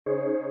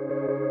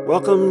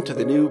Welcome to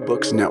the New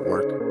Books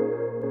Network.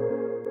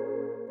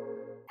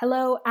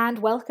 Hello and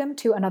welcome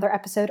to another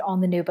episode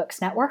on the New Books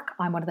Network.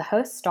 I'm one of the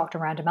hosts, Dr.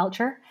 Miranda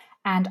Melcher,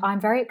 and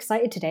I'm very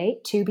excited today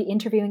to be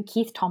interviewing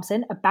Keith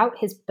Thompson about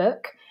his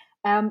book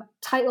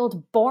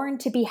titled Born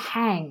to be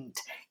Hanged,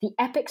 the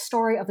epic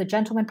story of the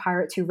gentleman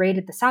pirates who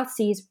raided the South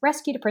Seas,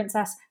 rescued a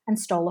princess, and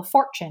stole a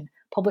fortune,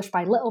 published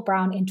by Little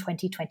Brown in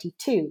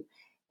 2022.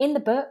 In the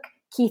book,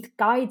 Keith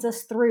guides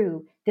us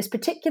through this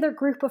particular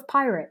group of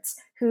pirates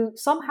who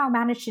somehow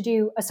managed to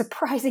do a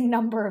surprising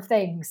number of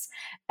things.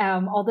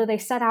 Although they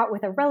set out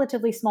with a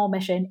relatively small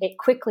mission, it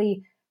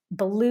quickly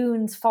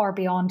balloons far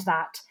beyond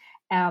that.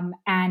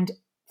 And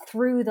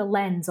through the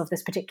lens of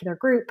this particular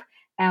group,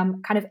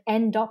 kind of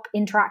end up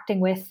interacting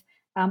with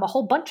a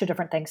whole bunch of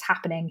different things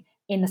happening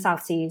in the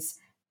South Seas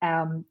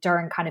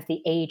during kind of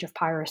the age of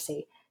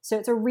piracy. So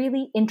it's a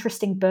really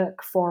interesting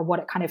book for what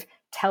it kind of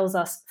tells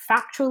us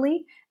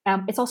factually.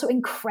 It's also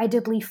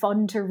incredibly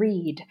fun to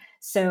read.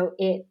 So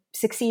it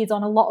succeeds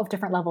on a lot of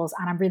different levels.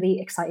 And I'm really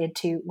excited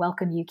to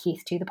welcome you,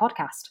 Keith, to the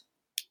podcast.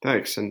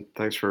 Thanks. And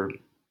thanks for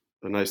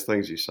the nice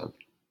things you said.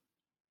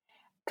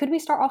 Could we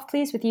start off,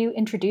 please, with you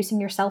introducing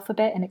yourself a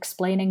bit and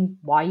explaining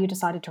why you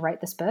decided to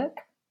write this book?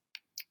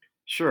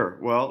 Sure.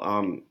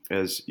 Well,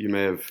 as you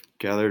may have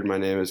gathered, my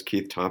name is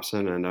Keith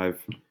Thompson, and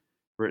I've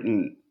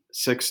written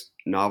 6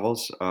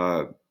 novels.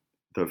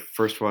 The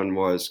first one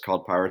was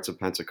called Pirates of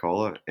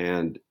Pensacola,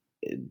 and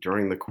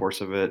during the course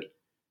of it,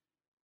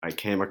 I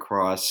came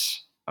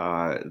across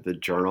the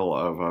journal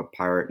of a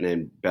pirate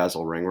named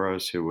Basil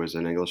Ringrose, who was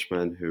an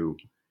Englishman who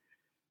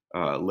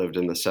lived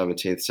in the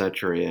 17th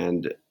century,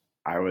 and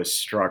I was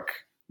struck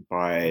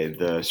by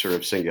the sort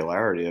of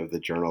singularity of the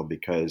journal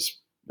because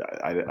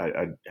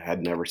I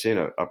had never seen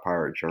a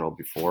pirate journal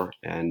before,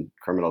 and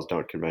criminals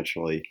don't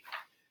conventionally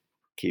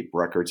keep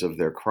records of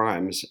their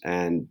crimes.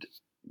 And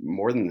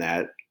more than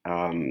that,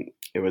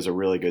 it was a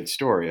really good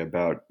story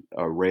about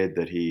a raid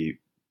that he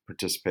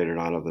participated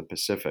on of the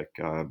Pacific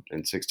in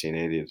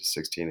 1680 to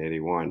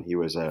 1681. He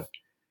was an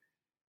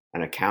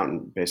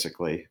accountant,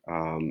 basically,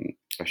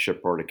 a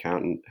shipboard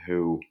accountant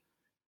who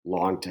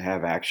longed to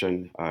have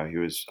action. He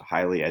was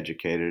highly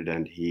educated,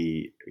 and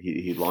he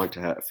longed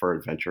for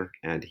adventure.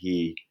 And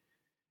he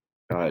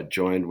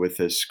joined with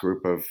this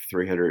group of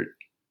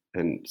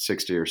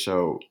 360 or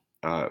so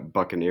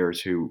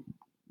buccaneers who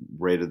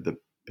raided the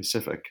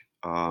Pacific.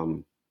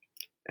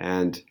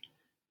 And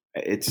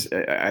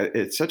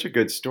it's such a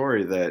good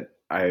story that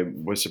I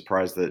was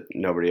surprised that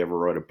nobody ever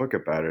wrote a book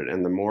about it.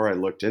 And the more I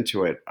looked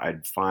into it,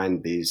 I'd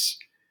find these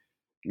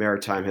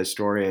maritime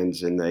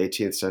historians in the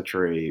 18th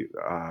century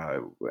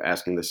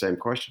asking the same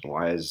question: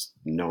 why has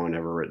no one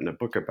ever written a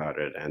book about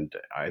it? And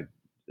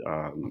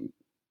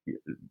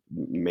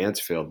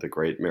Mansfield, the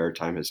great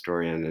maritime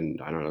historian in,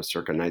 I don't know,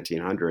 circa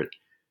 1900,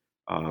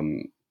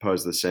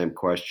 posed the same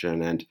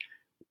question. And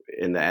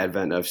in the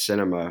advent of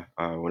cinema,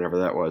 whenever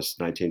that was,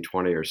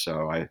 1920 or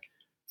so, I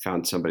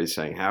found somebody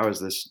saying, how has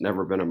this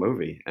never been a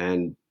movie?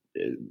 And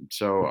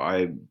so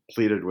I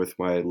pleaded with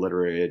my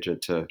literary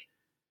agent to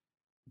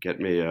get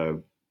me a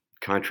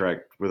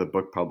contract with a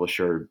book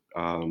publisher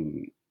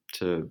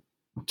to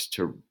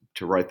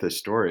write this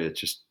story. It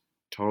just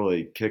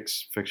totally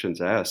kicks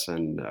fiction's ass,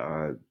 and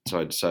so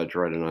I decided to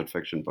write a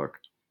nonfiction book.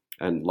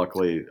 And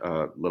luckily,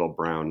 Little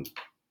Brown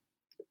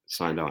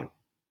signed on.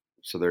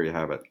 So there you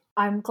have it.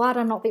 I'm glad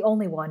I'm not the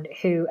only one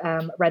who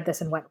read this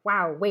and went,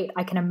 wow, wait,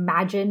 I can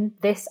imagine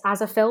this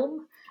as a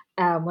film.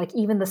 Like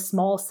even the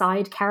small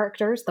side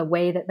characters, the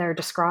way that they're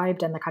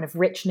described and the kind of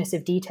richness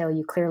of detail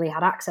you clearly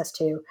had access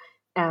to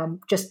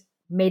just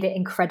made it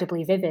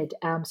incredibly vivid.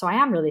 So I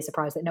am really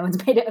surprised that no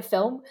one's made it a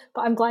film,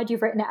 but I'm glad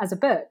you've written it as a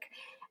book.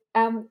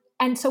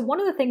 And so one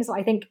of the things that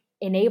I think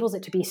enables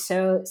it to be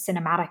so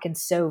cinematic and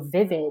so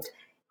vivid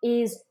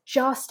is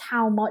just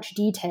how much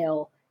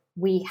detail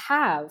we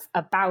have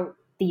about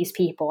these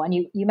people. And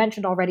you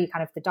mentioned already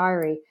kind of the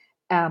diary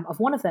of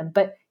one of them,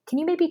 but can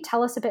you maybe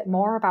tell us a bit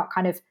more about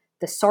kind of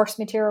the source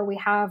material we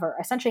have, or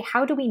essentially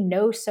how do we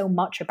know so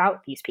much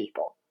about these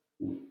people?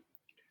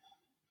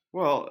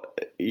 Well,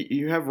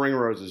 you have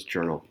Ringrose's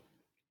journal,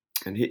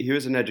 and he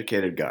was an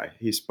educated guy.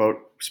 He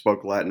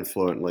spoke Latin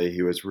fluently.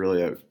 He was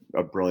really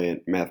a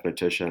brilliant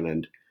mathematician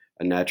and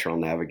a natural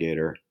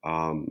navigator,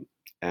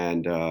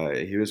 and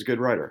he was a good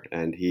writer.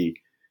 And he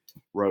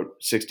wrote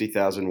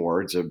 60,000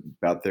 words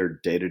about their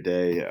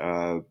day-to-day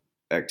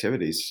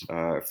activities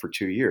for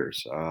 2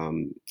 years,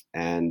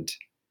 and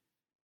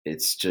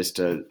it's just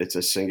it's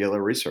a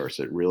singular resource.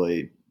 It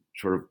really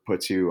sort of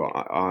puts you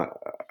on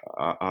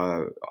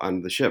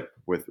the ship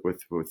with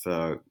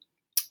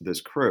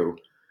this crew.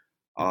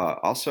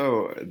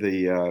 Also,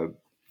 the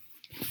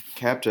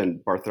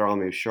captain,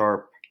 Bartholomew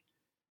Sharp,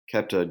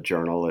 kept a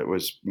journal. It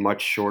was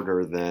much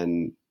shorter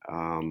than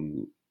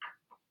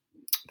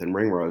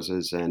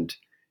Ringrose's, and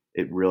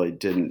it really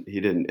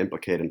he didn't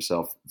implicate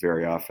himself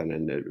very often,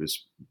 and it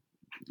was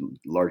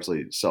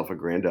largely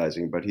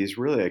self-aggrandizing. But he's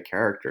really a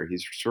character.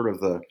 He's sort of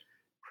the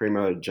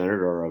prima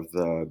genitor of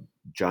the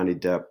Johnny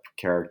Depp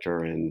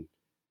character in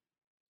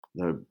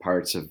the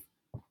Pirates of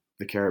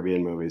the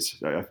Caribbean movies.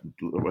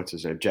 What's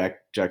his name?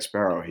 Jack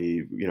Sparrow.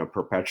 He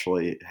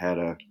perpetually had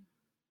a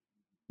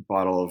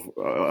bottle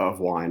of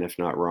wine, if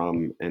not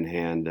rum, in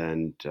hand,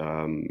 and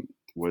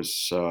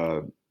was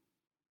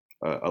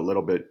a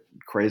little bit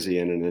crazy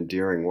in an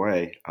endearing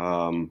way.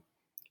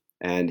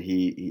 And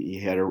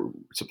he had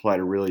supplied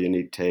a really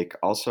unique take.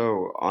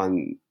 Also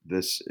on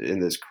this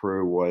in this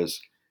crew was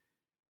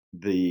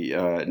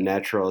the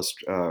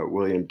naturalist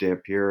William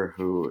Dampier,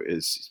 who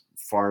is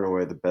far and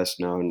away the best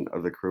known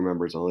of the crew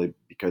members, only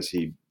because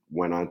he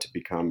went on to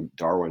become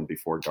Darwin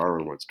before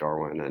Darwin was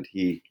Darwin, and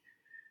he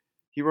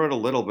wrote a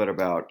little bit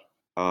about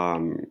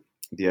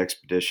the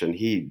expedition.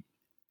 He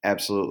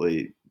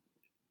absolutely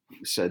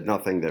said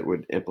nothing that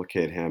would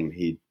implicate him.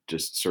 He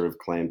just sort of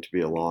claimed to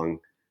be along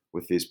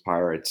with these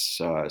pirates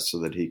so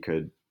that he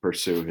could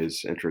pursue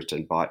his interest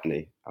in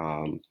botany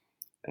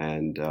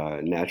and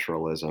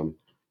naturalism.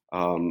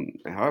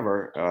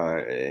 However,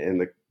 in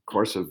the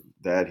course of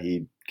that,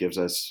 he gives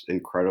us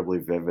incredibly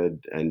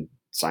vivid and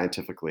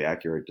scientifically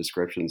accurate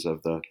descriptions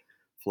of the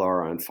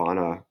flora and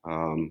fauna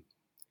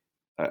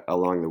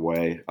along the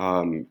way.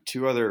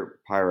 Two other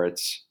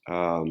pirates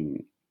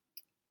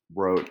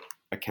wrote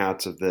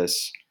accounts of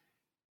this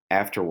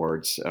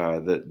afterwards.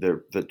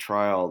 The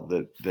trial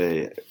that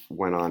they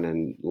went on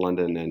in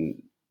London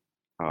in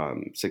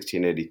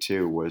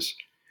 1682 was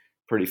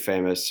pretty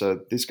famous.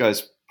 So these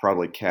guys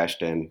probably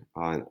cashed in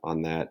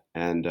on that.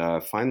 And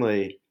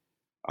finally,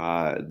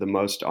 the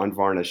most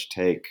unvarnished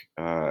take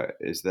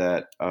is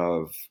that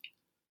of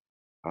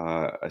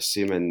a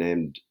seaman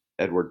named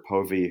Edward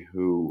Povey,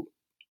 who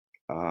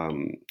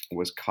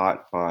was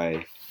caught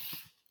by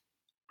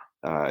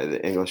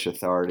the English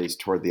authorities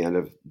toward the end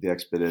of the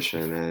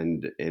expedition,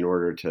 and in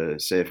order to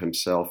save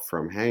himself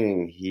from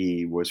hanging,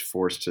 he was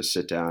forced to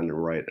sit down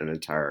and write an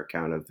entire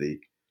account of the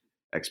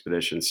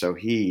expedition. So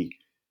he,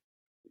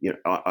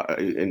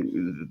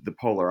 in the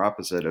polar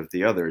opposite of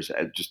the others,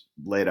 had just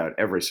laid out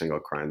every single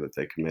crime that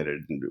they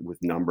committed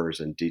with numbers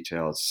and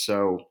details.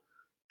 So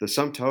the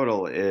sum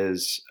total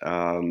is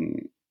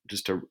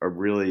just a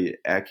really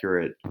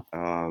accurate,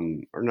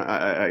 or not,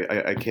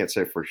 I can't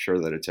say for sure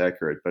that it's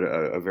accurate, but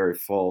a very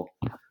full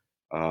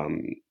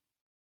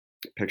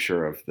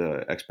picture of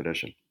the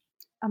expedition.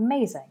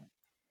 Amazing.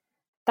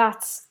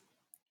 That's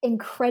an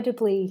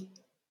incredibly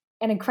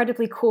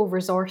cool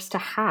resource to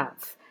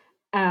have.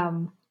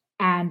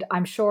 And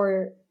I'm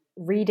sure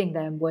reading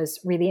them was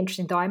really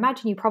interesting, though I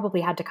imagine you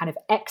probably had to kind of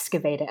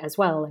excavate it as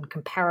well and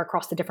compare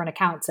across the different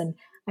accounts. And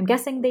I'm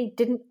guessing they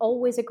didn't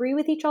always agree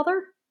with each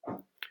other?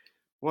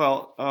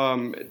 Well,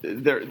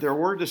 there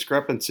were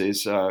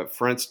discrepancies.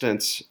 For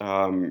instance,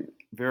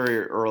 very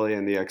early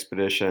in the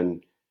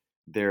expedition,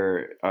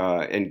 they're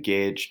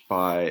engaged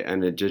by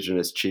an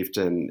indigenous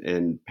chieftain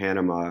in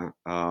Panama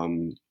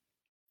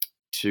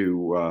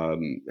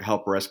to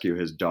help rescue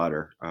his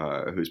daughter,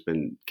 who's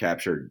been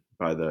captured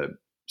by the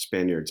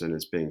Spaniards and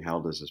is being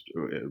held as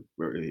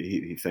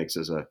he thinks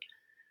as a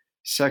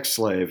sex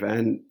slave.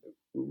 And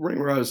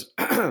Ringrose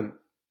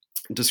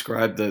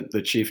described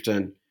the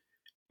chieftain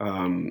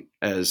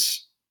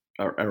as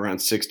around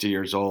 60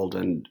 years old,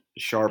 and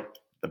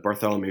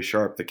Bartholomew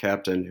Sharp, the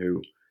captain,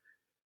 who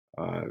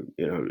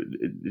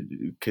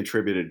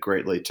contributed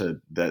greatly to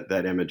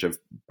that image of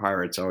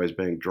pirates always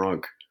being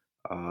drunk,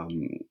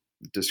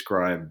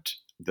 described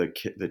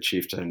the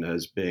chieftain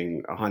as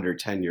being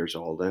 110 years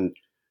old. And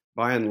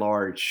by and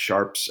large,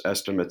 Sharp's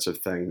estimates of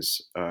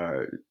things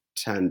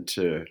tend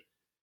to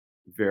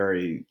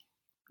vary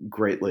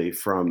greatly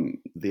from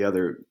the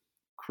other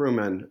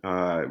crewmen.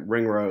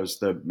 Ringrose,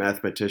 the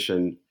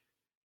mathematician,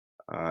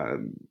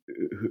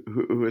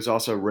 who is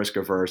also risk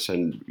averse,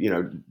 and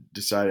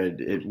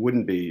decided it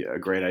wouldn't be a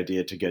great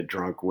idea to get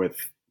drunk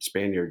with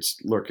Spaniards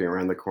lurking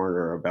around the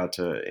corner about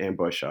to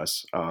ambush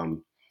us.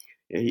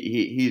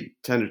 He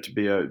tended to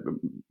be a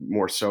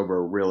more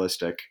sober,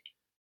 realistic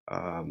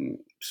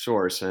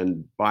source,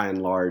 and by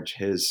and large,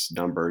 his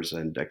numbers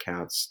and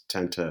accounts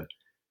tend to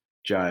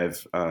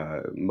jive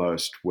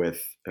most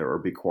with or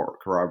be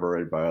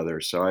corroborated by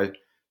others. So I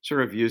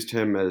sort of used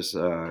him as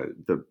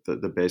the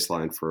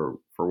baseline for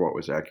what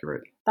was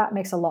accurate. That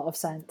makes a lot of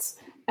sense.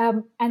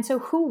 And so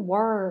who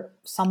were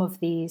some of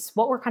these,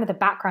 what were kind of the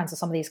backgrounds of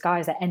some of these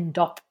guys that end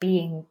up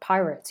being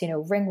pirates?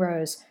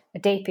 Ringrose,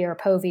 Dampier,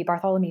 Povey,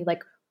 Bartholomew,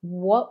 like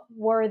what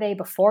were they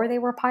before they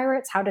were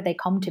pirates? How did they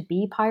come to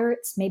be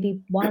pirates?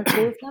 Maybe one or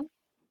two of them?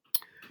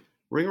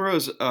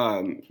 Ringrose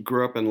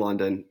grew up in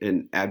London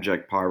in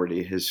abject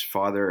poverty. His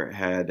father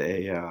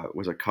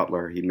was a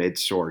cutler. He made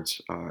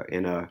swords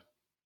in a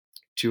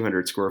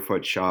 200 square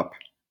foot shop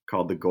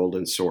called the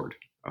Golden Sword.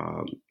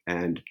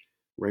 And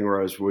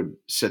Ringrose would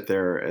sit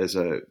there as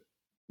a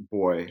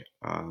boy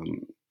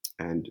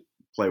and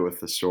play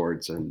with the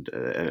swords and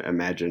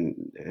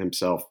imagine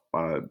himself,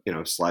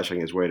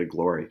 slashing his way to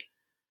glory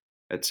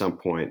at some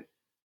point.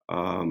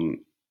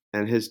 And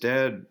his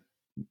dad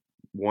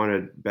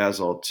wanted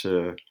Basil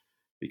to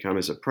become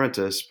his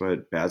apprentice,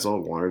 but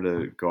Basil wanted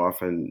to go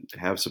off and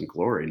have some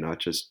glory, not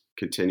just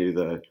continue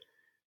the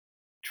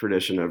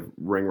tradition of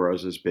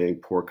Ringroses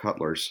being poor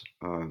cutlers.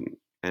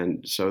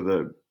 And so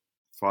the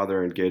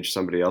father engaged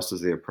somebody else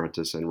as the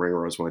apprentice, and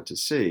Ringrose went to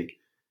sea.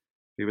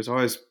 He was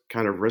always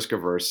kind of risk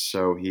averse,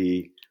 so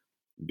he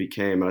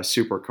became a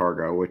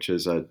supercargo, which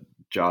is a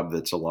job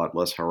that's a lot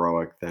less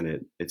heroic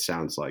than it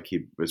sounds like.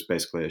 He was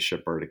basically a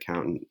shipboard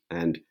accountant.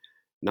 And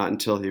not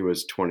until he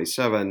was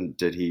 27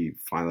 did he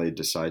finally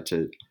decide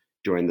to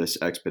join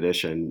this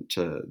expedition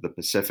to the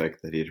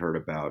Pacific that he'd heard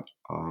about.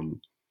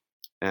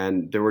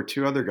 And there were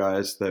two other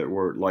guys that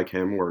were like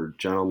him, were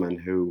gentlemen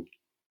who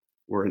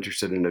were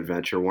interested in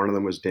adventure. One of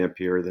them was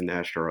Dampier, the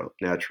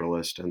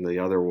naturalist, and the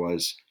other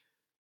was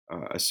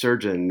a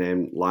surgeon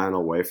named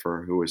Lionel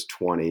Wafer, who was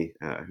 20,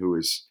 who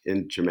was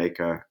in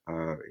Jamaica.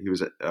 He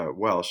was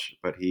Welsh,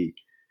 but he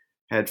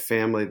had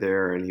family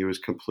there, and he was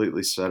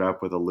completely set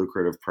up with a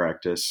lucrative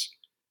practice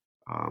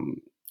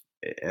um,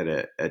 at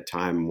a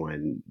time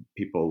when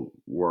people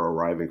were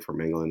arriving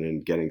from England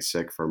and getting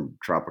sick from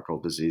tropical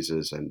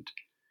diseases and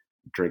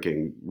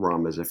drinking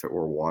rum as if it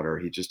were water.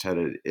 He just had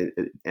an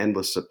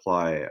endless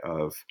supply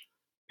of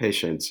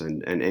patients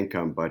and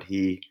income, but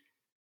he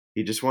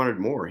just wanted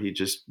more. He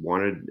just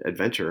wanted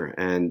adventure.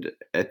 And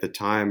at the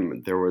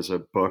time, there was a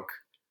book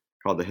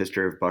called The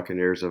History of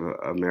Buccaneers of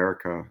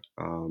America,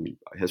 a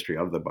history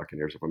of the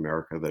Buccaneers of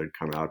America, that had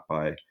come out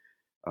by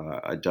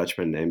a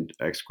Dutchman named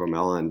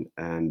Exquemelin.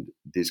 And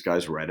these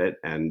guys read it,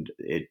 and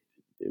it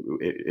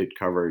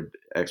covered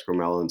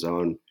Exquemelin's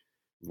own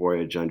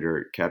voyage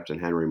under Captain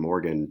Henry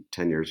Morgan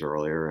 10 years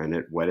earlier, and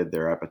it whetted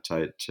their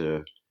appetite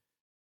to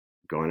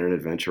go on an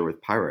adventure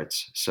with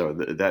pirates. So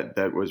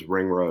that was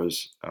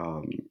Ringrose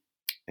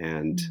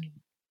and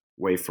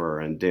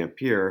Wafer and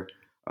Dampier.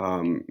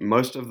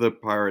 Most of the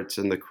pirates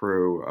in the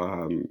crew,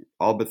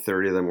 all but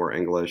 30 of them, were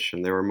English,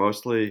 and they were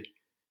mostly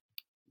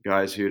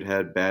guys who'd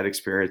had bad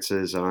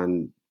experiences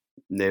on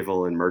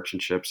naval and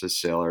merchant ships as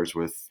sailors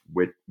with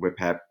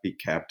whip-happy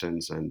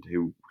captains, and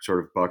who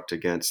sort of bucked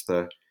against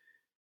the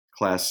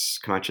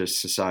class-conscious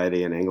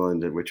society in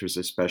England, which was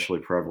especially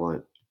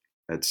prevalent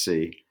at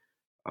sea.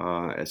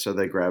 So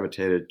they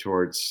gravitated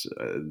towards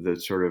the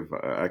sort of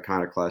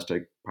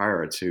iconoclastic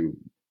pirates who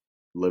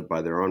lived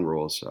by their own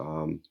rules.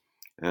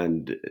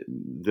 And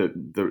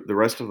the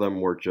rest of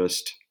them were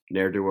just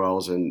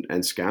ne'er-do-wells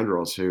and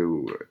scoundrels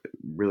who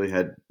really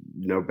had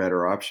no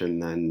better option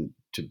than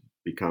to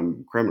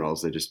become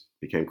criminals. They just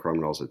became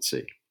criminals at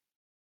sea.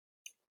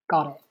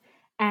 Got it.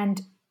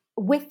 And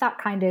with that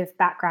kind of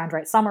background,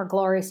 right, some are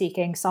glory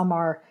seeking, some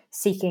are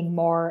seeking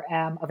more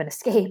of an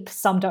escape,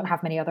 some don't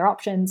have many other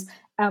options.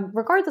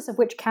 Regardless of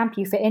which camp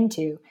you fit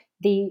into,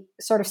 the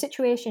sort of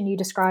situation you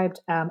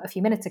described a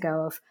few minutes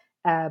ago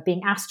of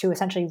being asked to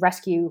essentially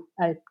rescue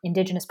an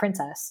indigenous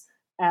princess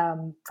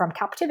from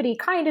captivity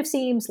kind of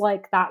seems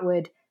like that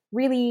would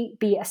really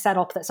be a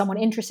setup that someone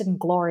interested in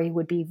glory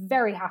would be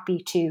very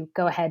happy to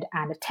go ahead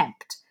and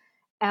attempt.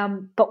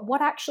 But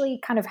what actually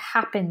kind of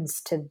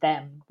happens to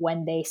them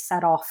when they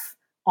set off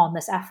on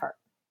this effort?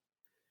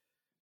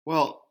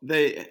 Well,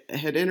 they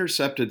had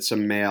intercepted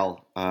some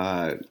mail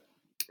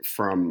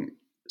from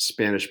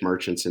Spanish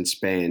merchants in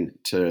Spain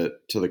to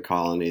the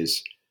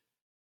colonies,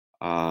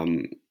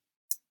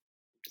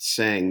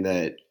 saying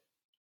that,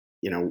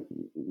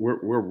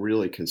 we're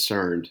really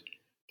concerned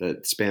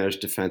that Spanish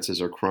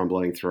defenses are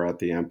crumbling throughout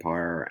the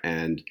empire,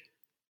 and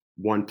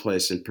one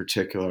place in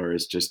particular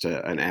is just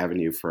an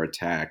avenue for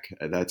attack.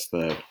 That's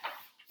the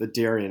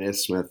Darien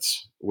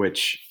Isthmus,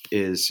 which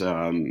is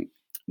a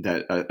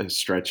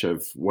stretch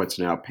of what's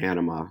now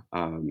Panama,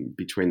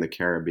 between the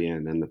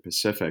Caribbean and the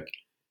Pacific.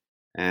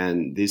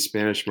 And these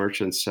Spanish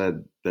merchants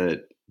said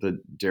that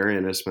the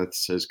Darien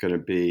Isthmus is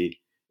going to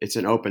it's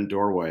an open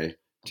doorway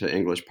to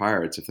English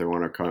pirates if they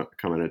want to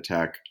come and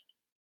attack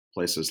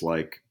places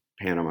like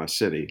Panama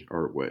City,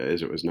 or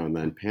as it was known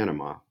then,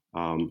 Panama.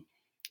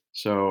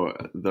 So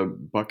the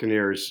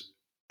Buccaneers,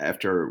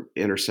 after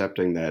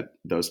intercepting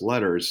those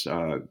letters,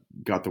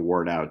 got the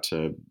word out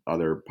to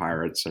other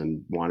pirates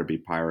and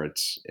wannabe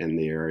pirates in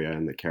the area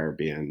in the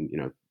Caribbean,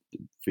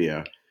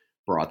 via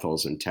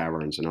brothels and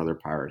taverns and other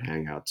pirate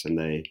hangouts, and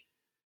they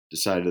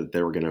decided that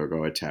they were going to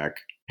go attack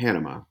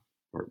Panama,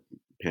 or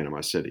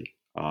Panama City,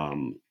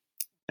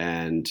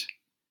 and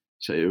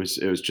so it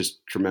was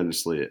just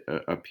tremendously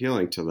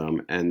appealing to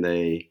them, and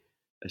they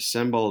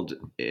assembled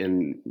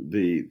in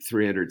the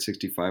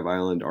 365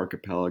 island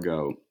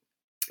archipelago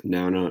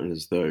now known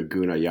as the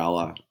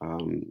Gunayala.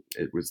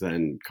 It was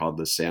then called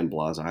the San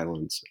Blas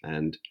Islands,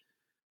 and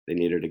they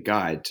needed a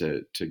guide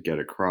to get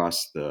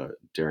across the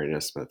Darien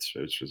Isthmus,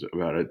 which was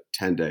about a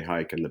 10-day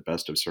hike in the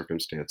best of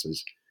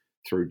circumstances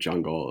through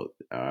jungle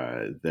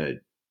that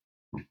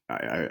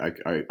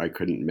I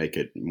couldn't make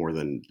it more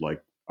than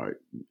like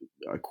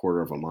a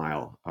quarter of a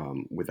mile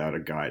without a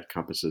guide.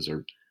 Compasses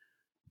are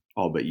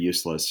all but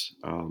useless,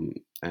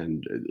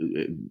 and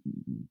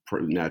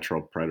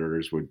natural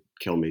predators would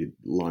kill me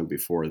long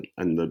before.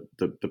 And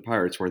the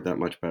pirates weren't that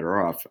much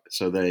better off,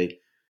 so they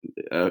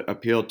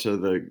appealed to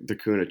the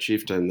Kuna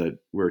chieftain that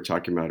we were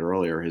talking about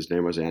earlier. His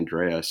name was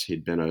Andreas.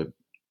 He'd been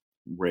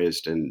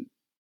raised and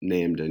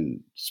named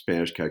in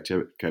Spanish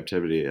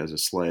captivity as a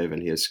slave,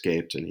 and he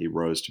escaped, and he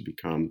rose to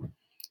become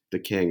the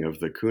king of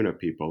the Kuna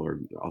people, or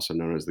also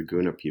known as the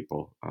Guna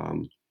people,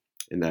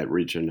 in that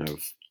region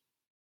of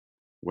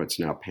what's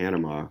now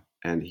Panama.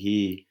 And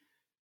he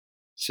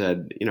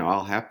said,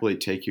 I'll happily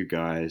take you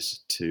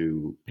guys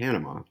to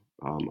Panama.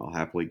 I'll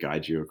happily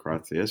guide you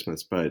across the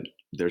isthmus, but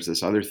there's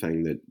this other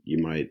thing that you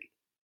might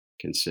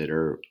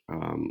consider,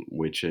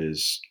 which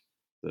is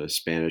the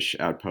Spanish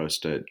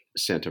outpost at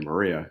Santa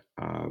Maria,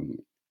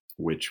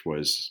 which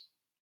was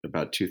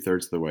about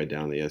 2/3 of the way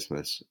down the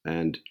isthmus.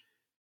 And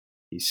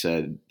he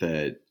said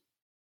that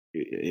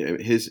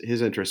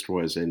his interest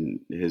was in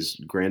his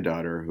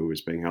granddaughter, who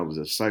was being held as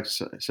a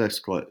sex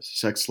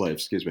slave,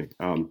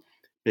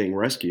 being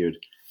rescued.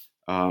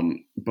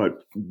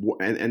 But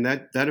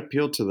that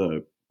appealed to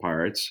the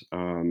pirates.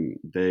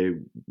 They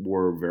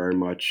were very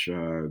much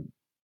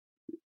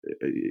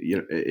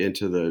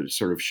into the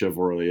sort of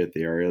chivalry at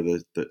the area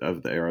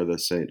of the era, the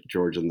St.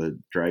 George and the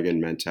Dragon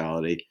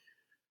mentality.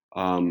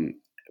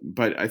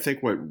 But I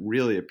think what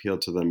really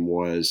appealed to them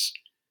was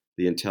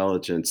the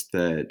intelligence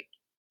that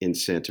in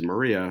Santa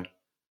Maria,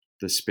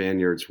 the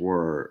Spaniards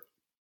were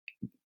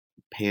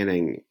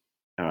panning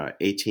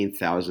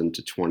 18,000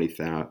 to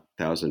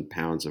 20,000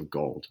 pounds of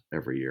gold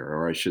every year,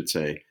 or I should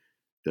say,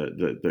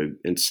 the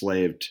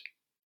enslaved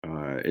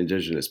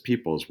indigenous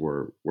peoples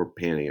were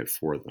panning it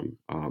for them.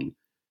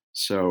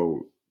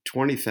 So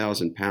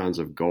 20,000 pounds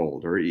of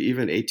gold, or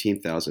even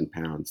 18,000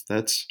 pounds,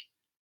 that's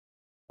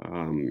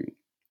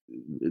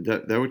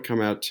that would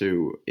come out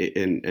to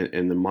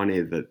in the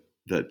money that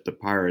the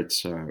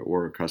pirates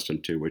were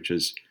accustomed to, which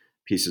is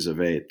pieces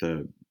of 8,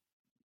 the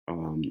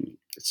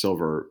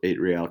silver 8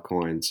 real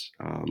coins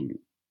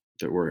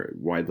that were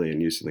widely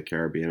in use in the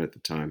Caribbean at the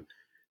time.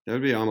 That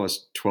would be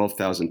almost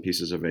 12,000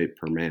 pieces of 8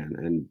 per man.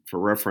 And for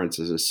reference,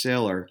 as a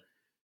sailor,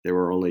 they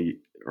were only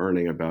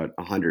earning about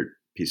 100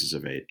 pieces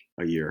of 8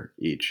 a year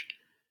each.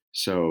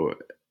 So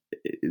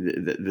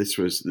this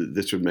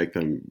would make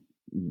them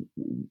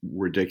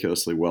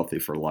ridiculously wealthy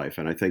for life.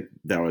 And I think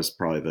that was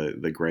probably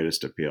the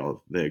greatest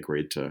appeal. They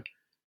agreed to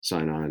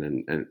sign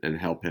on and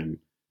help him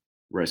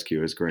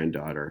rescue his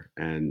granddaughter,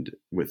 and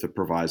with the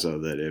proviso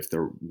that if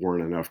there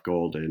weren't enough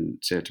gold in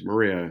Santa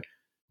Maria,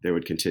 they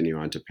would continue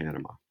on to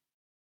Panama.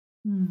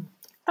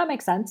 That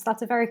makes sense.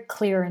 That's a very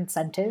clear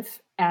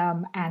incentive,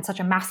 and such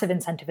a massive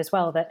incentive as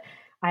well, that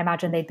I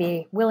imagine they'd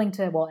be willing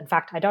to, well, in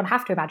fact, I don't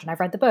have to imagine, I've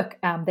read the book,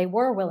 they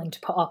were willing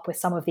to put up with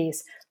some of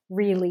these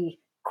really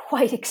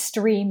quite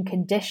extreme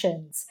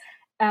conditions.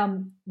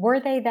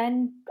 Were they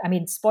then, I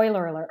mean,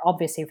 spoiler alert,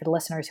 obviously, for the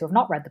listeners who have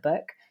not read the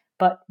book,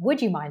 but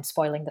would you mind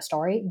spoiling the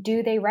story?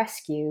 Do they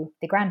rescue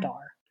the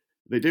granddaughter?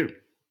 They do.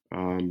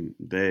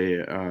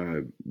 They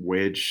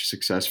wage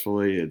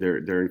successfully.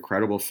 They're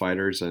incredible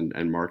fighters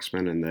and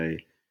marksmen, and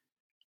they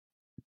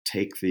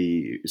take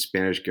the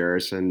Spanish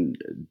garrison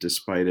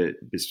despite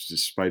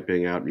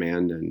being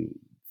outmanned in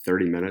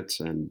 30 minutes,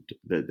 and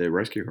they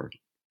rescue her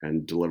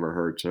and deliver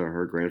her to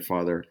her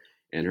grandfather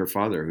and her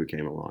father, who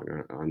came along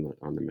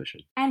on the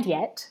mission. And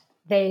yet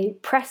they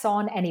press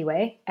on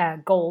anyway,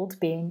 gold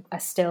being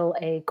still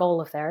a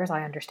goal of theirs,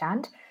 I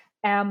understand.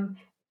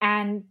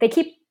 And they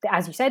keep,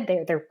 as you said,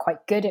 they're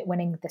quite good at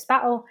winning this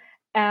battle.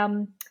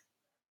 And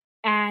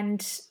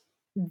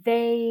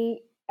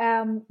they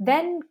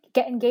then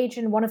get engaged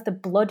in one of the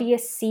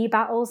bloodiest sea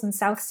battles in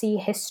South Sea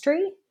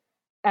history,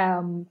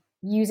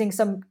 using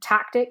some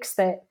tactics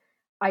that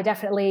I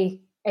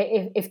definitely,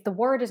 if the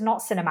word is not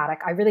cinematic,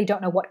 I really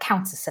don't know what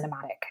counts as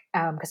cinematic,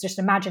 because just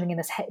imagining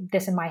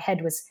this in my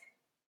head was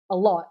a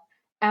lot.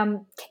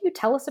 Can you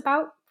tell us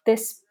about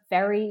this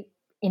very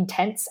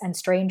intense and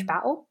strange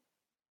battle?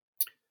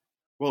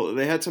 Well,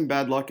 they had some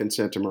bad luck in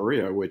Santa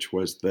Maria, which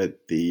was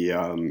that the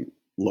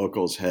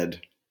locals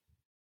had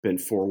been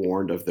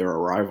forewarned of their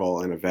arrival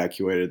and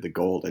evacuated the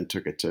gold and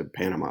took it to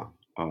Panama.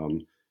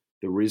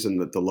 The reason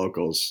that the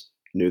locals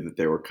knew that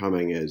they were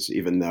coming is,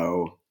 even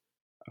though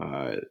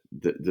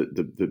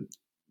the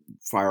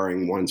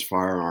firing one's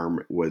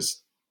firearm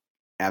was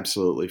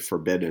absolutely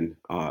forbidden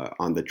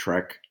on the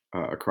trek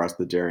across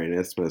the Darien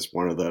Isthmus,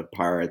 one of the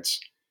pirates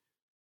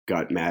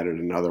got mad at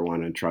another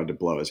one and tried to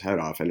blow his head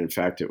off. And in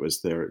fact, it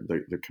was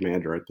the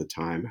commander at the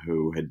time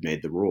who had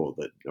made the rule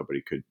that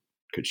nobody could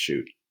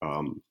shoot.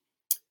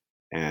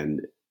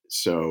 And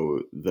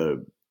so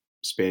the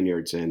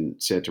Spaniards in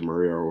Santa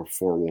Maria were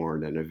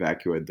forewarned and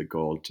evacuated the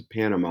gold to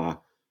Panama.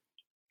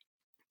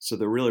 So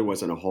there really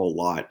wasn't a whole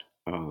lot.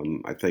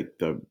 I think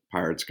the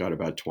pirates got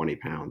about 20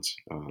 pounds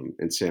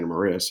in Santa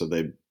Maria. So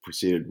they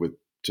proceeded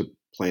to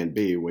plan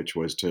B, which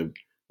was to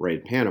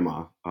raid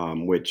Panama,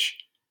 which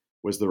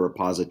was the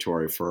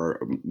repository for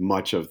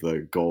much of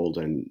the gold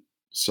and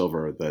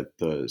silver that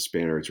the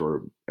Spaniards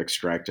were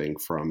extracting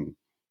from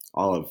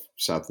all of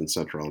South and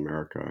Central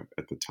America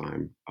at the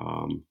time.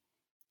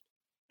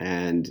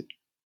 And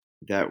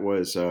that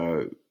was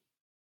a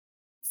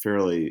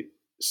fairly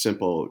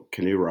simple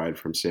canoe ride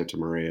from Santa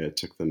Maria. It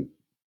took them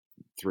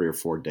 3 or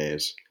 4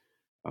 days.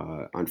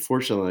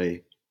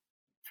 Unfortunately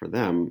for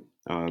them,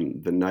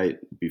 the night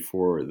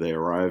before they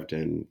arrived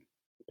in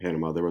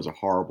Panama, there was a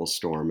horrible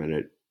storm, and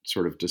it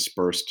sort of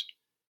dispersed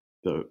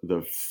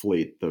the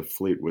fleet. The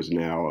fleet was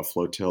now a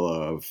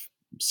flotilla of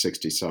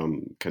 60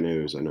 some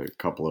canoes and a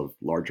couple of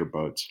larger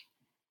boats,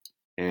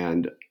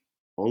 and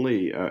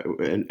only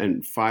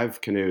and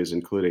 5 canoes,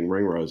 including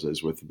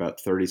Ringroses, with about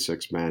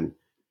 36 men,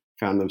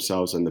 found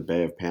themselves in the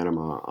Bay of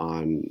Panama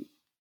on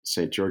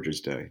St.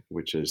 George's Day,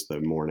 which is the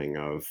morning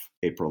of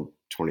April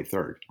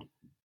 23rd.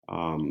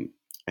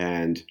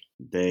 And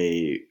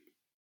they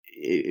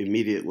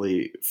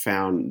immediately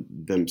found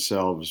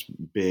themselves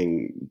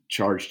being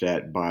charged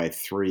at by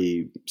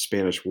 3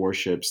 Spanish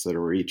warships that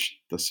were each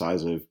the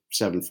size of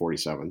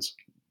 747s,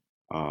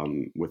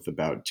 with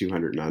about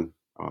 200 men,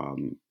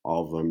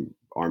 all of them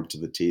armed to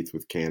the teeth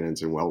with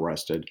cannons and well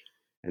rested.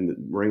 And the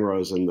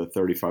Ringrose and the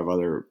 35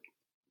 other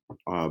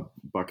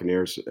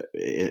buccaneers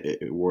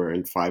were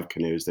in 5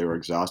 canoes. They were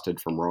exhausted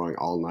from rowing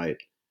all night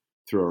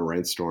through a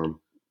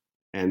rainstorm,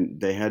 and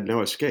they had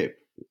no escape.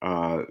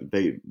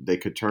 They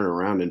could turn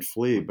around and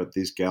flee, but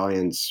these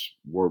galleons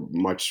were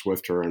much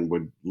swifter and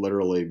would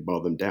literally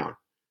mow them down.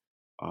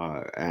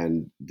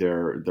 And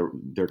their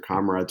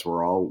comrades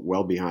were all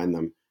well behind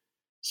them,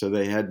 so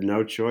they had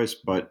no choice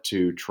but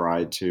to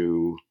try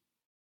to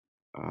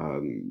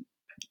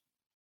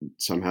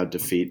somehow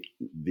defeat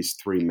these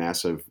 3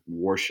 massive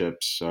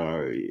warships.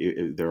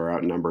 They were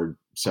outnumbered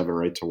 7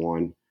 or 8 to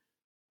 1.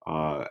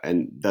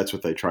 And that's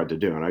what they tried to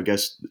do. And I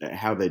guess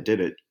how they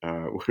did it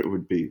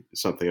would be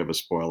something of a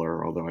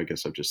spoiler, although I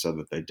guess I've just said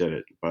that they did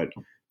it. But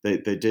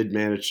they did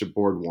manage to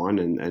board one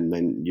and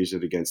then use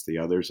it against the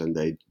others, and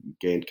they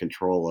gained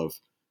control of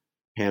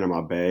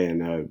Panama Bay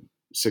in a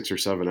 6 or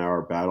 7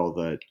 hour battle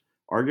that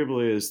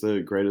arguably is the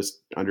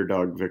greatest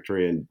underdog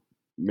victory in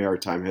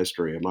maritime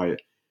history. And my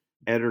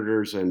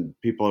editors and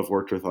people I've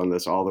worked with on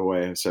this all the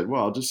way have said,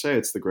 well, I'll just say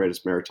it's the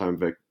greatest maritime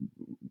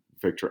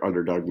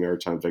underdog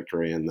maritime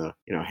victory in the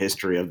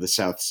history of the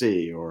South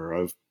Sea or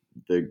of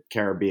the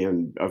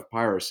Caribbean of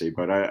piracy.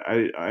 But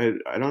I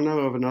don't know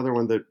of another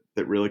one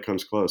that really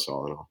comes close,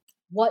 all in all.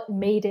 What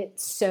made it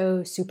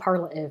so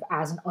superlative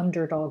as an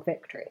underdog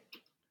victory?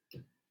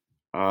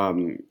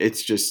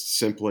 It's just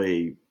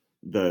simply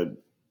the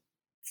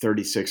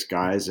 36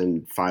 guys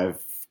in 5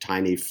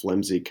 tiny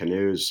flimsy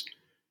canoes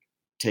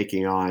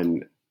taking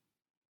on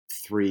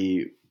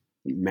 3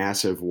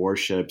 massive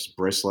warships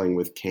bristling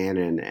with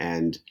cannon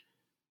and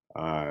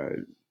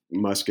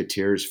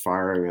musketeers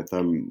firing at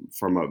them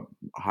from a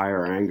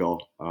higher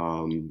angle.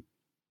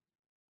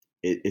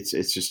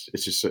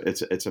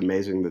 It's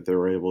amazing that they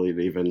were able to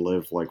even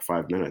live like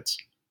 5 minutes.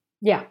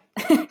 Yeah,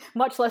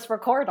 much less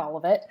record all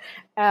of it,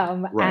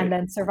 Right. and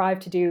then survive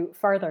to do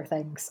further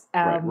things.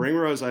 Right.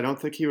 Ringrose, I don't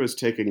think he was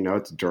taking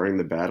notes during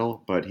the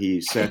battle, but he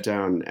sat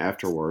down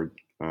afterward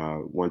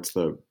once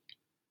the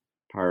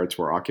pirates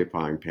were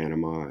occupying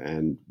Panama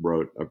and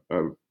wrote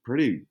a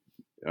pretty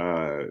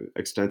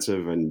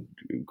extensive and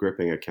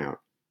gripping account.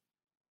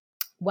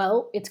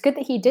 Well, it's good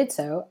that he did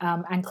so,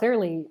 and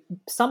clearly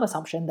some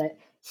assumption that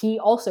he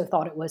also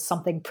thought it was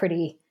something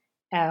pretty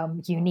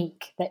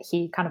unique, that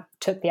he kind of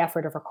took the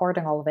effort of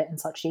recording all of it in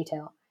such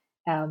detail,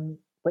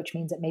 which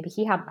means that maybe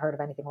he hadn't heard of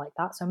anything like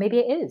that. So maybe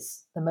it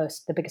is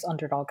the biggest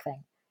underdog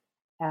thing.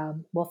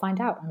 We'll find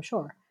out, I'm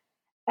sure.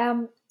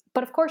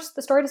 But of course,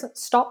 the story doesn't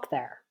stop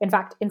there. In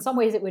fact, in some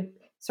ways, it would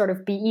sort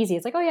of be easy.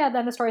 It's like, oh yeah,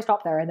 then the story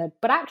stopped there,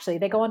 but actually,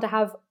 they go on to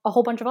have a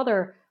whole bunch of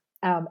other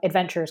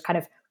adventures, kind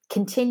of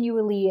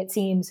continually, it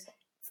seems,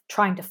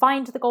 trying to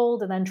find the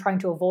gold and then trying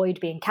to avoid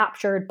being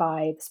captured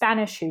by the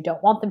Spanish, who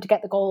don't want them to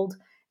get the gold.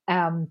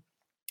 I'm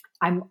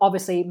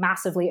obviously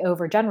massively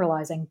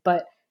overgeneralizing,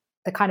 but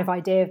the kind of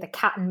idea of the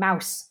cat and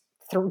mouse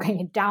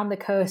throwing down the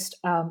coast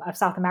of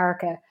South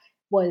America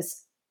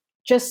was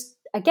just,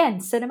 again,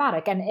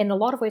 cinematic and in a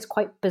lot of ways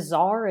quite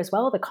bizarre as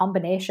well. The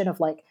combination of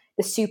like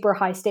the super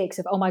high stakes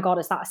of, oh my God,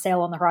 is that a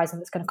sail on the horizon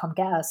that's going to come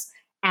get us?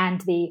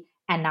 And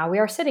now we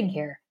are sitting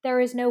here. There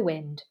is no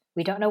wind.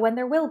 We don't know when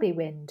there will be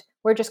wind.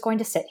 We're just going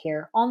to sit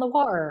here on the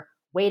water,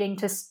 waiting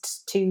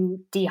to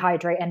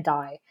dehydrate and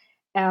die.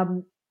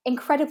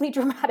 Incredibly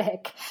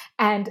dramatic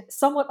and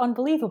somewhat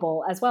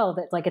unbelievable as well,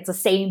 that like it's the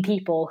same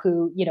people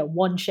who,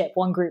 one ship,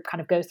 one group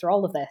kind of goes through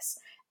all of this.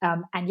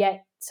 And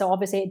yet, so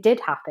obviously it did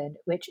happen,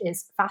 which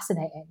is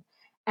fascinating.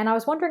 And I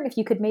was wondering if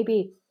you could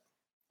maybe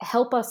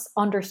help us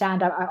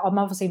understand. I'm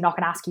obviously not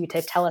going to ask you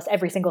to tell us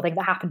every single thing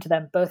that happened to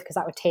them, both because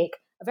that would take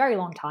a very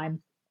long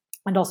time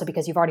and also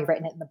because you've already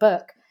written it in the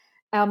book.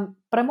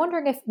 But I'm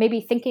wondering if maybe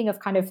thinking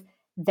of kind of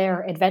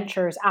their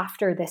adventures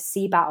after this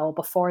sea battle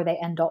before they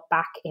end up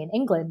back in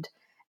England,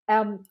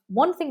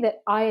 one thing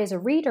that I, as a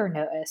reader,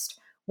 noticed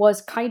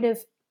was kind of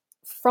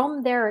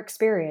from their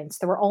experience,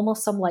 there were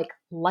almost some like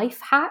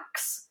life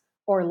hacks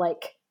or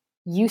like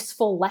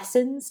useful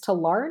lessons to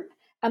learn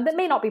that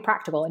may not be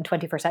practical in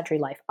 21st century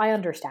life. I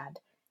understand.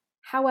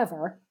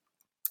 However,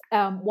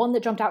 one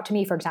that jumped out to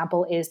me, for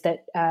example, is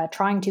that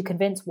trying to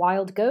convince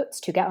wild goats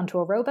to get onto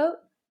a rowboat,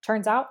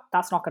 turns out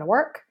that's not going to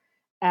work.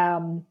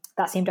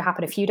 That seemed to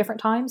happen a few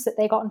different times that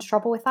they got into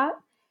trouble with that.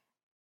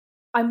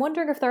 I'm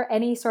wondering if there are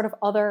any sort of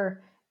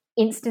other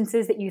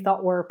instances that you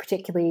thought were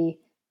particularly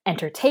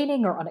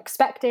entertaining or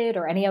unexpected,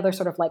 or any other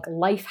sort of like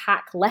life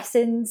hack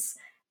lessons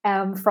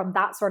from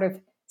that sort of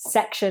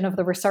section of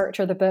the research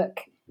or the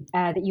book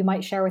that you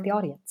might share with the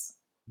audience?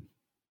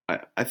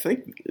 I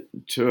think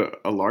to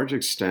a large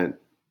extent,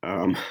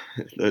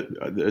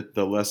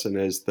 the lesson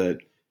is that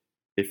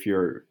if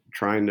you're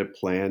trying to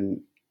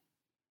plan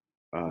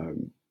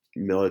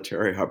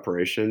military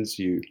operations,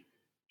 you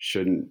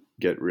shouldn't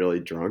get really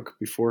drunk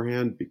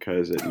beforehand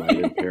because it might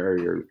impair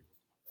your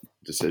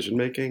decision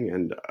making.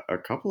 And a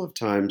couple of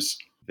times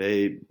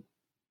they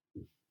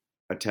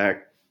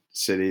attack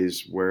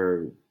cities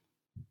where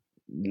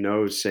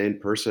no sane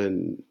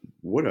person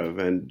would have.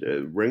 And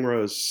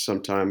Ringrose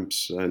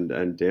sometimes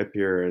and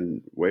Dampier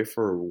and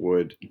Wafer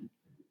would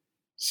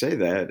say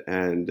that.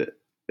 And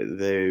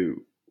they,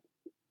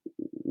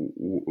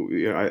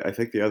 I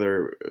think the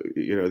other,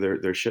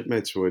 their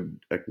shipmates would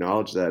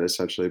acknowledge that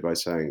essentially by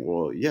saying,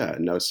 well, yeah,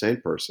 no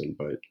sane person,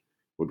 but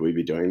would we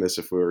be doing this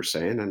if we were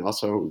sane? And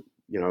also,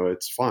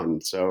 it's fun.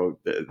 So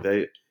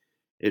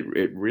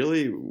it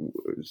really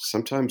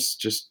sometimes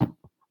just,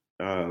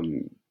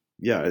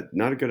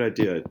 not a good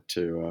idea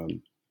to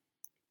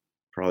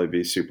probably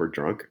be super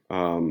drunk.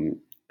 I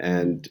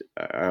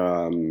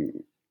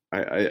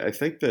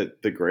think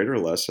that the greater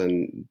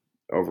lesson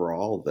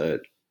overall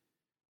that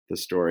the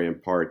story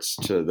imparts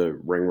to the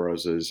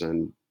Ringroses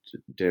and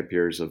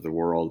Dampiers of the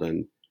world,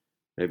 and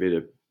maybe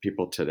to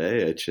people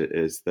today,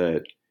 is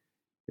that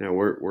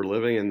we're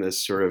living in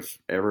this sort of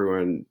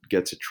everyone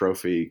gets a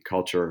trophy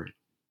culture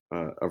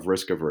of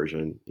risk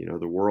aversion.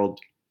 The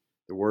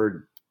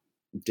word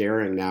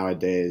daring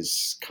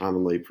nowadays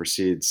commonly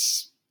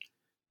precedes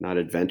not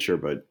adventure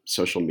but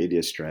social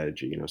media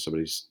strategy.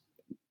 Somebody's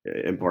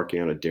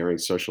embarking on a daring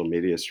social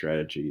media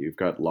strategy. You've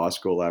got law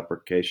school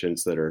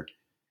applications that are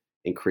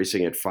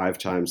increasing at 5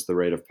 times the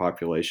rate of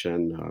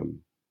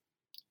population.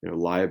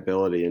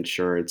 Liability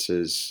insurance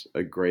is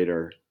a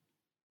greater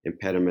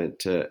impediment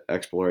to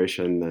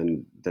exploration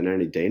than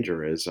any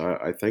danger is.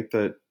 I think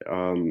that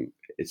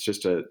it's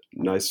just a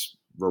nice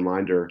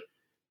reminder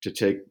to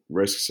take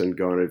risks and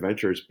go on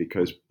adventures,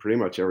 because pretty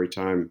much every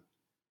time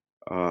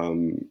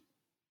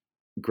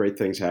great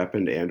things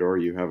happen or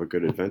you have a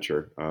good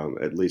adventure,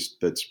 at least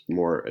that's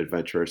more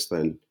adventurous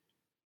than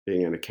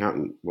being an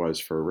accountant was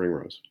for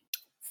Ringrose.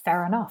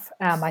 Fair enough.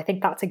 I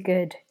think that's a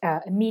good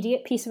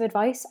immediate piece of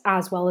advice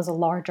as well as a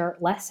larger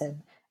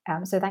lesson.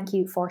 So thank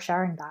you for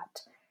sharing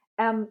that.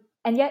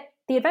 And yet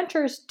the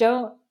adventures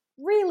don't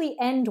really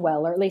end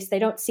well, or at least they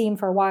don't seem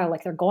for a while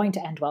like they're going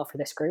to end well for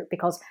this group,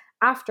 because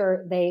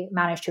after they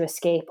manage to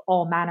escape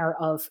all manner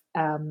of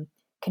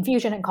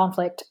confusion and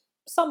conflict,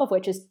 some of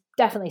which is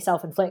definitely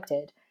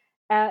self-inflicted,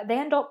 they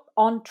end up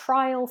on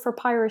trial for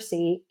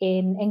piracy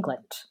in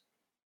England.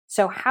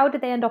 So how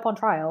did they end up on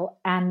trial?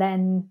 And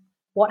then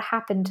what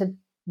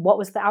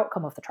was the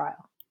outcome of the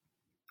trial?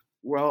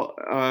 Well,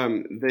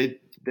 they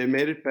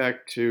made it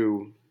back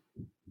to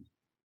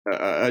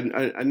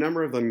a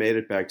number of them made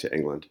it back to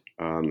England,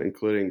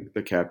 including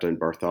the captain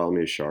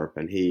Bartholomew Sharp,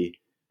 and he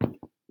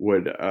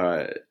would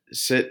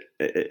sit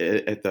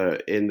at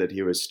the inn that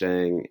he was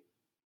staying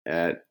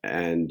at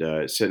and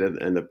sit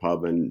in the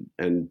pub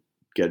and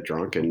get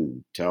drunk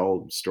and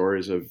tell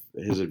stories of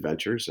his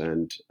adventures.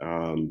 And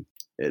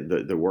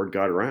the word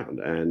got around,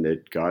 and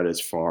it got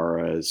as far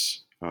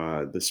as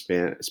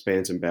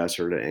Spain's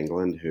ambassador to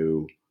England,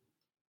 who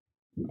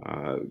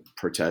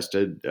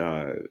protested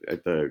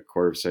at the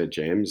court of St.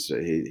 James.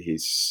 He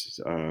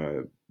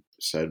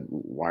said,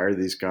 why are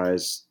these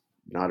guys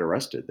not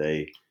arrested?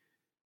 They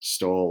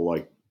stole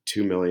like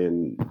 2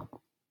 million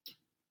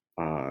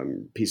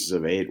pieces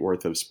of 8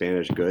 worth of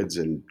Spanish goods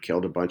and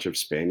killed a bunch of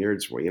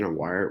Spaniards. Well,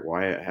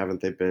 why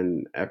haven't they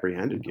been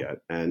apprehended yet?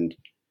 And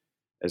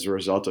as a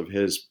result of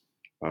his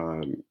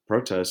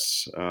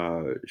protests,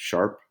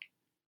 Sharp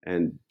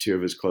and 2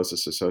 of his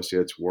closest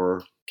associates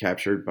were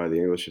captured by the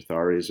English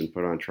authorities and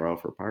put on trial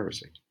for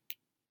piracy.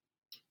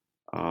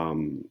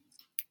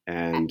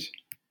 And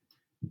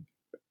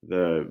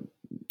the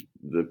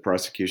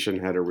prosecution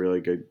had a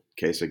really good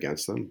case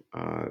against them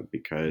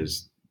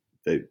because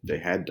they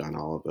had done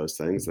all of those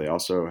things. They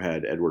also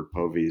had Edward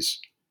Povey's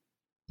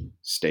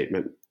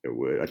statement,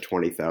 a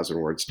 20,000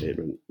 word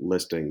statement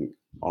listing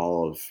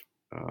all of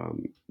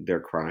their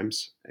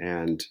crimes.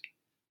 And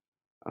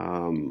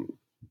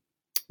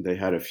they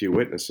had a few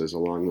witnesses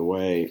along the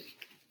way.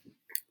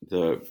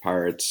 The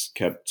pirates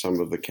kept some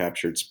of the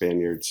captured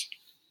Spaniards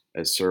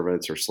as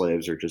servants or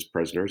slaves or just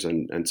prisoners,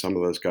 and some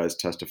of those guys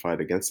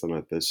testified against them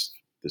at this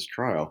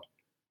trial.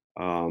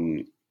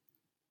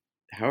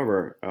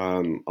 However,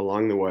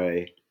 along the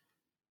way,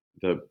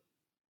 the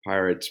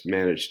pirates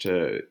managed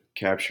to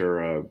capture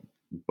a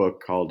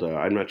book called,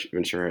 I'm not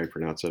even sure how you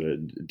pronounce it, a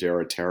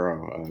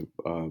Derrotero,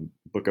 a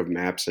book of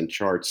maps and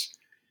charts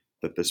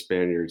that the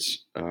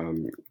Spaniards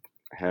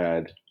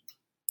had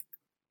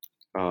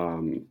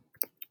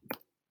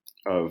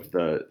of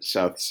the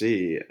South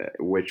Sea,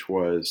 which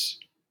was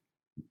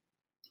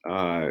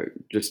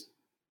just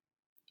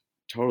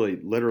totally,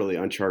 literally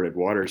uncharted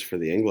waters for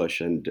the English,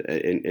 and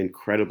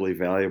incredibly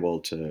valuable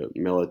to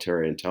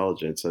military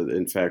intelligence.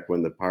 In fact,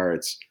 when the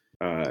pirates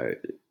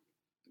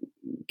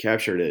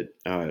captured it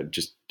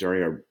just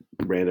during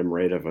a random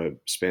raid of a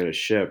Spanish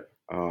ship,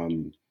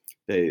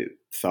 they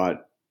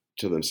thought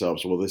to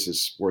themselves, well, this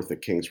is worth the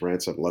king's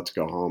ransom. Let's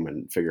go home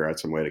and figure out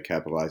some way to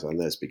capitalize on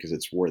this, because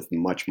it's worth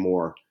much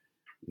more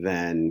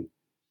than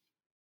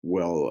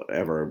we'll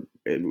ever,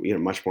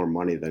 much more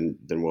money than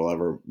we'll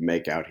ever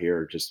make out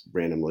here, just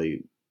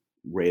randomly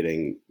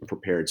raiding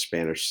prepared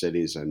Spanish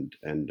cities and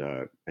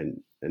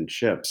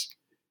ships.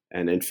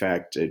 And in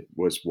fact, it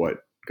was what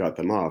got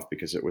them off,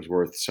 because it was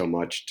worth so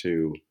much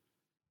to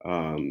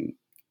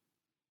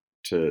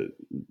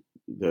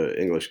the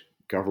English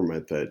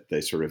government that they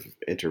sort of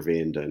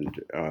intervened and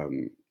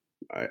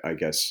I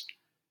guess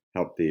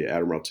helped the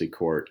Admiralty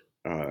Court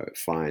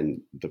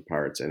find the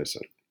pirates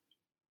innocent.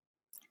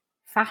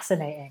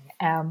 Fascinating.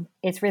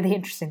 It's really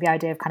interesting, the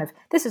idea of kind of,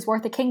 this is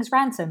worth a king's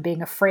ransom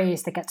being a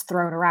phrase that gets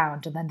thrown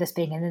around, and then this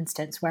being an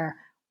instance where,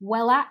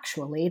 well,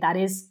 actually, that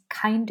is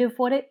kind of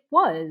what it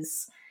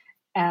was.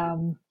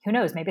 Who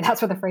knows? Maybe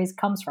that's where the phrase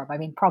comes from. I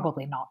mean,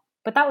 probably not,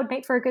 but that would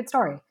make for a good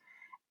story.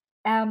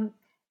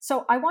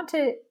 So I want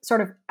to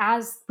sort of,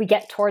 as we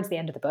get towards the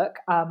end of the book,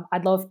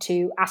 I'd love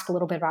to ask a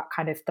little bit about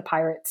kind of the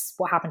pirates,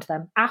 what happened to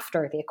them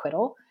after the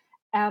acquittal,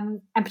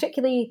 and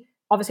particularly,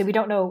 obviously, we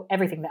don't know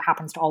everything that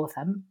happens to all of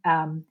them,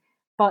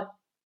 but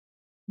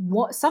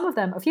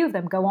a few of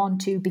them go on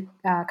to be,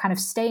 kind of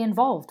stay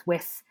involved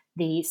with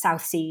the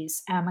South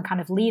Seas and kind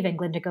of leave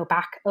England to go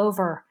back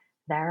over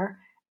there.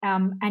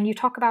 And you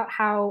talk about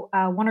how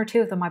one or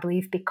two of them, I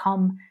believe,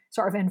 become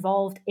sort of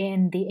involved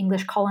in the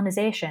English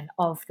colonization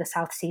of the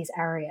South Seas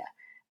area.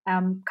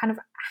 Kind of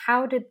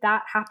how did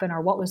that happen, or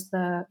what was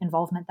the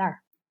involvement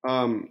there?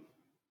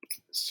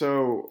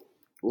 So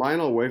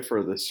Lionel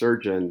Wafer, the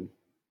surgeon,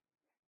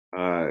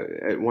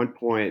 at one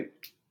point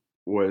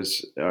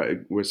was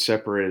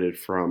separated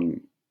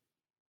from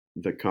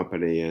the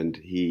company, and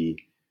he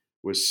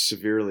was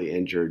severely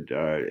injured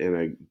in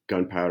a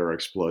gunpowder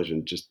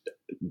explosion, just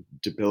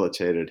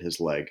debilitated his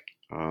leg.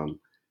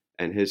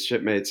 And his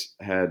shipmates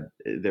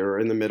they were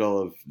in the middle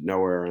of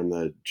nowhere in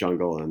the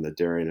jungle in the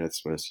Darien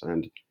Isthmus,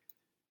 and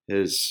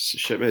his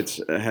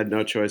shipmates had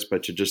no choice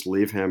but to just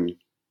leave him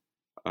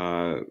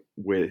at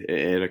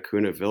a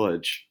Kuna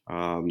village.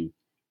 And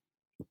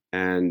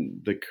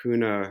the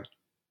Kuna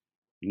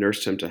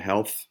nursed him to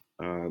health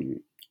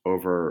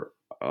over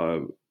a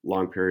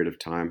long period of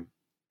time,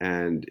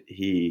 and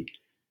he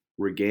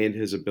regained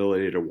his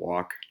ability to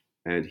walk,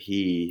 and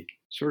he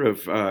sort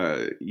of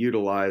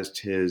utilized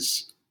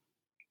his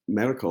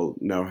medical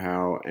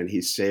know-how, and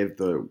he saved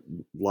the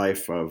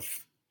life of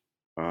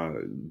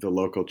the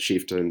local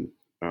chieftain's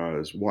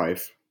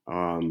wife.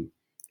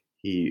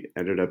 He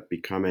ended up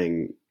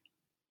becoming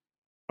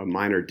a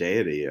minor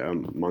deity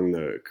among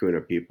the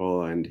Kuna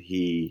people, and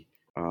he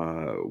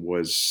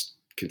was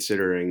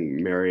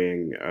considering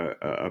marrying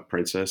a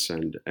princess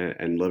and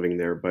living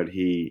there, but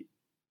he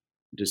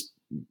just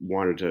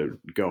wanted to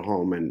go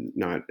home and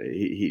not.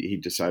 He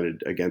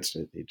decided against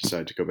it. He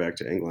decided to go back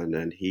to England,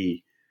 and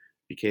he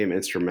became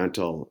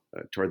instrumental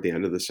toward the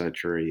end of the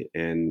century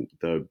in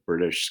the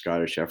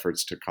British-Scottish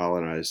efforts to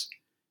colonize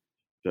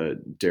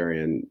the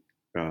Darien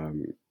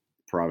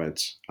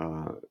province,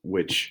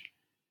 which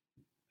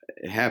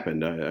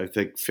happened. I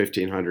think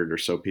 1,500 or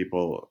so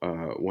people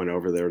went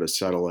over there to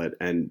settle it,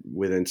 and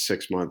within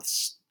 6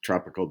 months,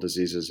 tropical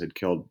diseases had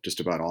killed just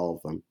about all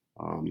of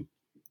them.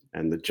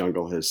 And the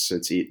jungle has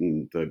since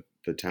eaten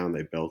the town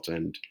they built,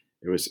 and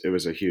it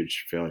was a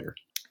huge failure.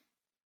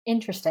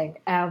 Interesting.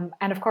 And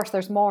of course,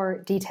 there's more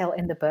detail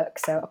in the book,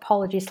 so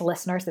apologies to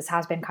listeners. This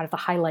has been kind of the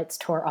highlights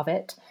tour of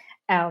it.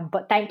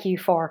 But thank you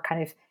for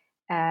kind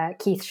of,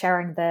 Keith,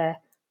 sharing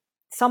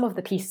some of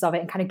the pieces of it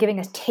and kind of giving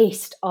us a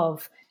taste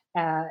of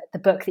the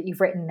book that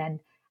you've written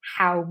and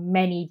how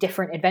many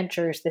different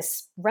adventures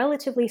this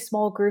relatively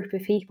small group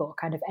of people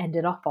kind of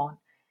ended up on.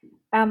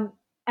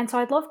 And so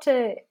I'd love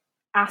to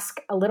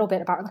ask a little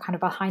bit about the kind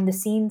of behind the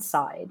scenes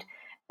side.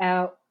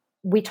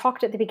 We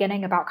talked at the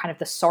beginning about kind of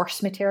the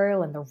source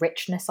material and the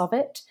richness of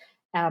it,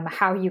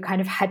 how you kind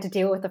of had to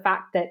deal with the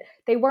fact that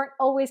they weren't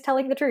always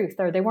telling the truth,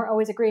 or they weren't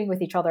always agreeing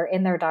with each other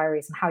in their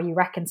diaries, and how you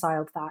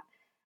reconciled that.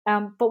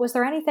 But was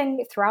there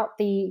anything throughout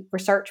the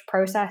research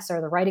process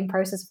or the writing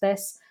process of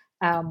this,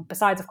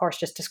 besides, of course,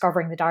 just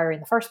discovering the diary in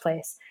the first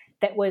place,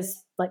 that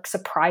was like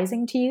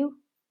surprising to you?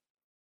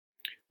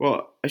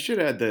 Well, I should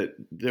add that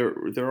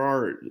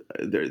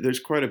there's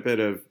quite a bit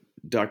of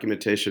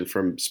documentation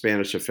from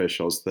Spanish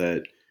officials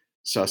that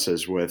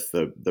susses with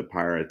the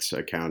pirates'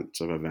 accounts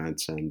of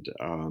events, and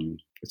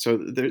so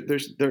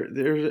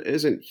there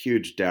isn't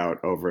huge doubt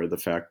over the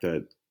fact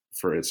that,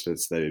 for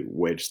instance, they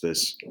waged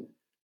this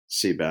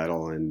sea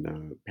battle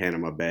in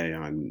Panama Bay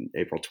on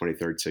April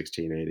 23rd,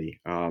 1680.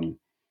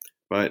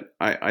 But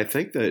I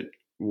think that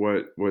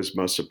what was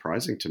most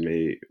surprising to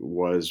me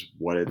was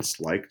what it's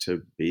like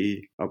to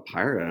be a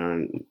pirate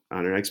on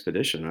an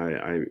expedition.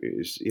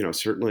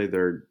 Certainly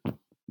they're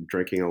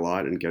drinking a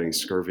lot and getting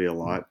scurvy a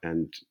lot,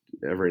 and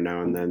every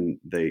now and then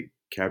they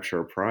capture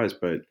a prize.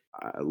 But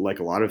like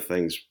a lot of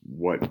things,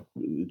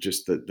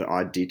 the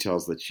odd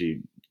details that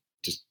you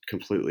just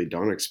completely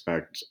don't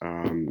expect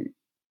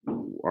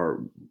are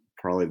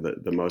probably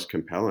the most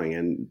compelling.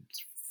 And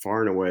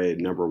far and away,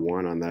 number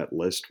one on that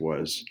list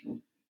was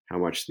how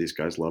much these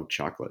guys loved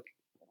chocolate.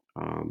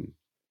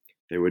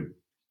 They would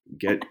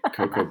get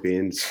cocoa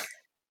beans,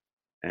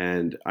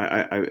 and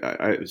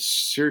I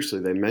seriously,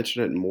 they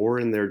mention it more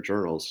in their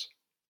journals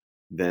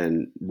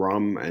than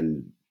rum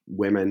and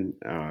women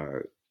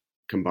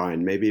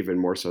combined, maybe even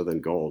more so than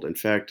gold. In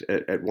fact,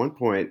 at one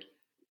point,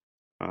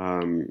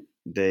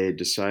 they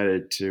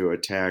decided to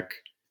attack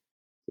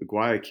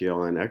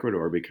Guayaquil in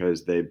Ecuador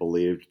because they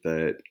believed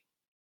that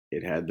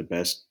it had the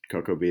best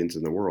cocoa beans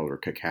in the world, or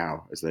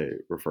cacao, as they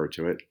refer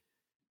to it.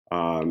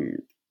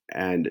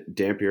 And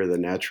Dampier, the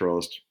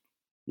naturalist,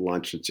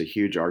 launched into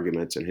huge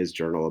arguments in his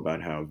journal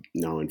about how,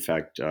 no, in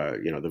fact,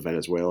 the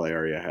Venezuela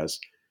area has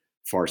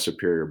far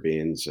superior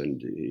beans,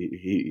 and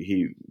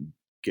he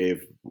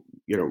gave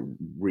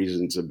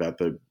reasons about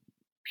the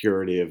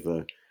purity of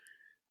the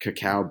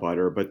cacao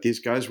butter. But these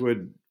guys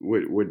would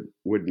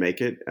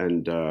make it,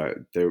 and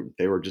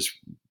they were just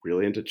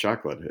really into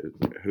chocolate.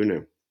 Who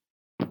knew?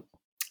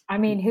 I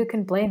mean, who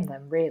can blame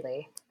them,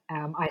 really?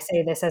 I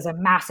say this as a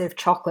massive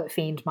chocolate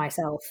fiend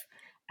myself.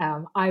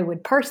 I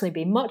would personally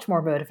be much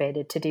more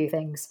motivated to do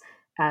things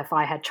if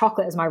I had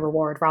chocolate as my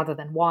reward rather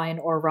than wine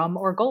or rum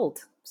or gold.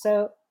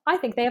 So I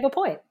think they have a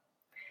point.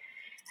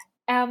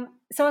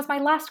 So as my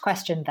last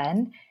question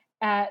then,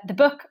 the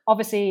book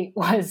obviously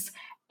was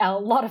a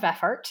lot of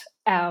effort,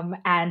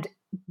 and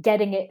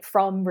getting it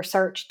from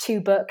research to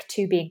book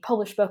to being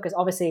published book is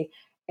obviously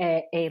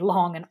a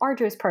long and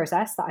arduous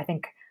process that I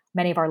think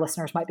many of our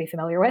listeners might be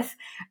familiar with.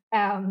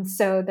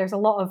 So there's a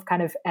lot of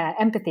kind of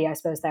empathy, I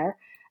suppose, there.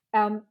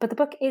 But the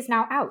book is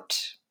now out.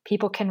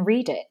 People can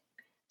read it.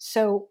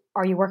 So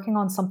are you working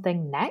on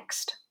something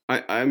next?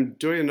 I'm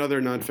doing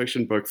another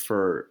nonfiction book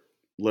for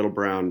Little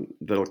Brown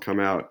that'll come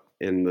out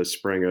in the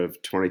spring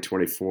of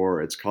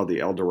 2024. It's called The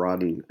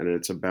Eldoradan, and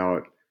it's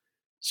about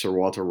Sir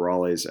Walter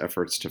Raleigh's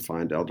efforts to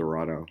find El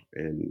Dorado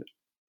in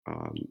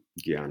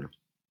Guyana.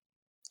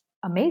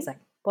 Amazing.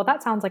 Well,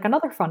 that sounds like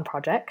another fun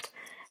project.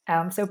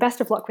 So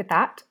best of luck with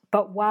that.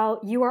 But while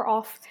you are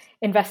off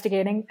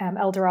investigating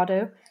El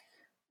Dorado,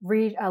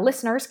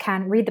 listeners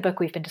can read the book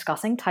we've been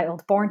discussing,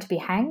 titled Born to be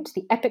Hanged,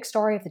 the epic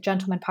story of the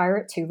gentleman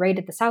pirates who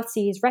raided the South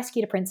Seas,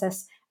 rescued a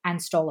princess,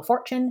 and stole a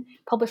fortune,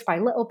 published by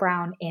Little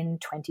Brown in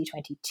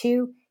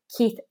 2022.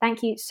 Keith,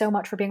 thank you so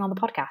much for being on the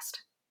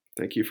podcast.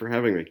 Thank you for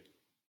having me.